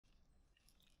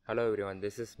Hello everyone,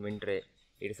 this is MintRay.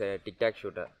 It is a Tic Tac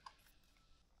Shooter.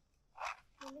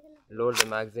 Load the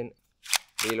magazine,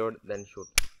 reload, then shoot.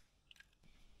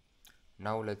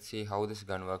 Now let's see how this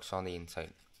gun works on the inside.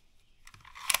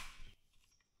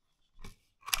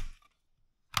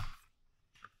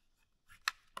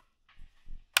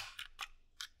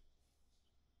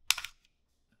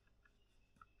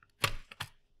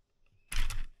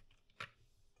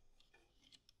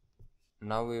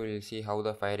 Now we will see how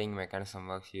the firing mechanism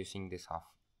works using this half.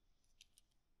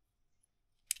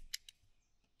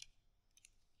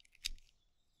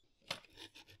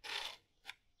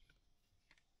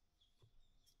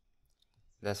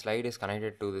 The slide is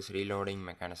connected to this reloading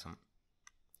mechanism.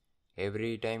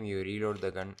 Every time you reload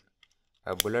the gun,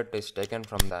 a bullet is taken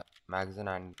from the magazine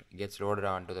and gets loaded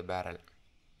onto the barrel.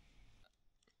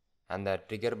 And the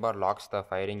trigger bar locks the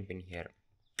firing pin here.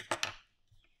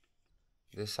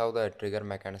 This is how the trigger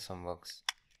mechanism works.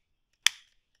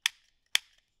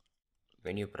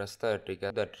 When you press the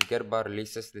trigger bar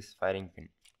releases this firing pin.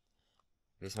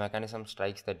 This mechanism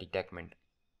strikes the detachment.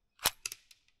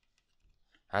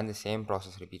 And the same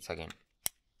process repeats again.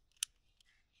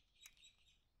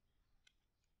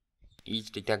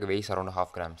 Each Tic Tac weighs around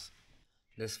half grams.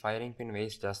 This firing pin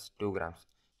weighs just 2 grams.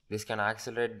 This can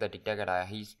accelerate the Tic Tac at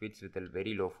high speeds with a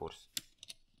very low force.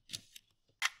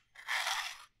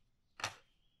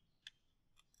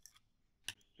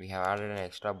 We have added an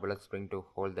extra bullet spring to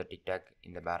hold the Tic Tac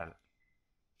in the barrel.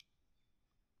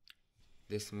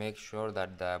 This makes sure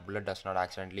that the bullet does not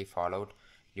accidentally fall out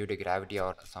due to gravity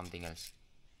or something else.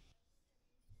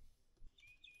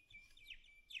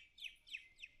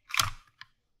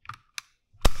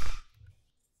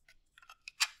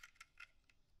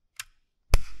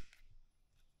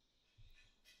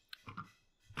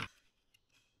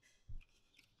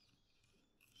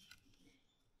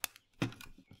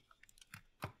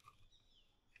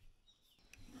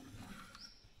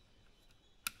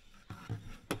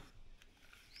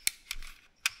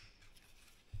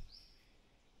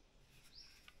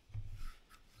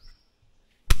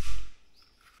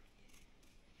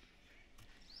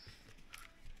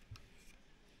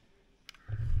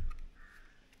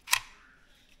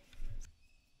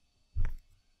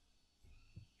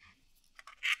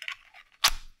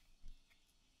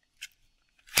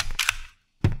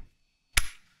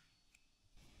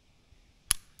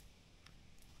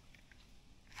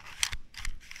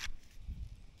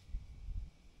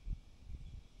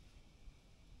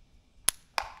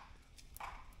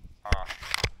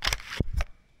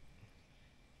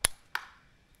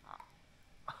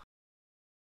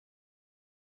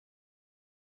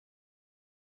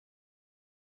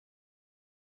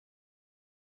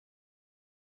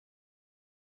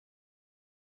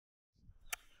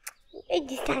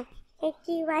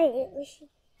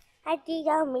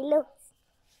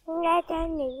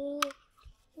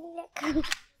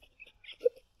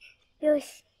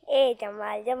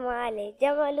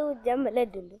 Jamalu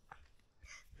Jamaludulu.